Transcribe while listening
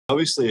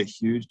Obviously a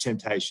huge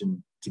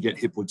temptation to get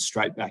Hipwood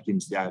straight back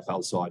into the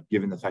AFL side,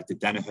 given the fact that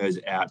Danaher's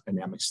out and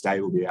now McStay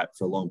will be out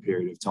for a long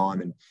period of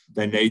time, and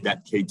they need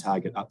that key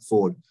target up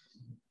forward.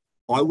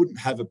 I wouldn't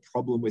have a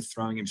problem with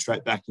throwing him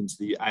straight back into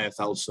the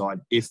AFL side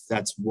if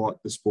that's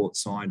what the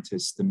sports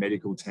scientists, the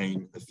medical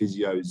team, the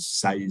physios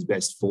say is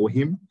best for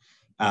him.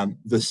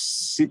 The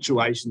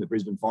situation that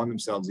Brisbane find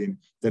themselves in,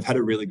 they've had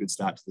a really good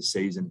start to the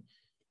season.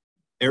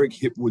 Eric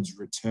Hipwood's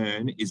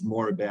return is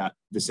more about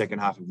the second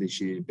half of this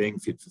year, being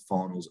fit for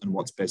finals and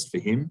what's best for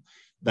him.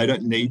 They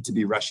don't need to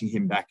be rushing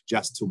him back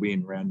just to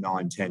win round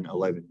 9, 10,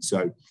 11.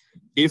 So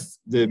if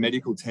the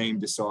medical team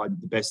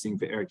decide the best thing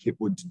for Eric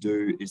Hipwood to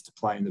do is to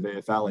play in the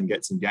VFL and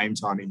get some game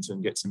time into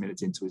and get some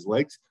minutes into his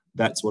legs,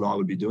 that's what I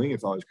would be doing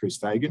if I was Chris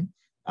Fagan.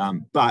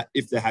 But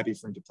if they're happy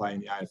for him to play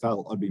in the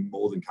AFL, I'd be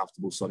more than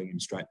comfortable slotting him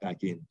straight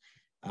back in.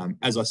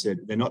 As I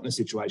said, they're not in a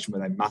situation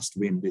where they must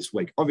win this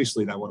week.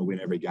 Obviously, they want to win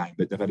every game,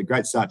 but they've had a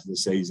great start to the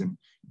season.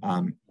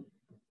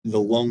 The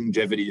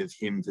longevity of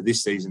him for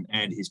this season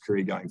and his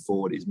career going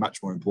forward is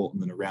much more important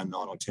than a round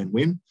 9 or 10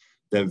 win.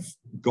 They've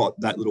got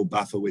that little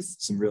buffer with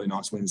some really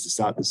nice wins to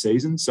start the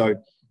season. So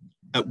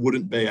it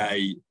wouldn't be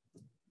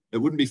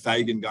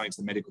Fagan going to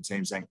the medical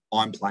team saying,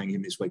 I'm playing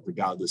him this week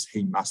regardless,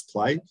 he must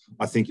play.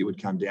 I think it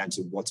would come down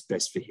to what's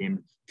best for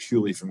him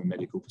purely from a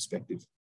medical perspective.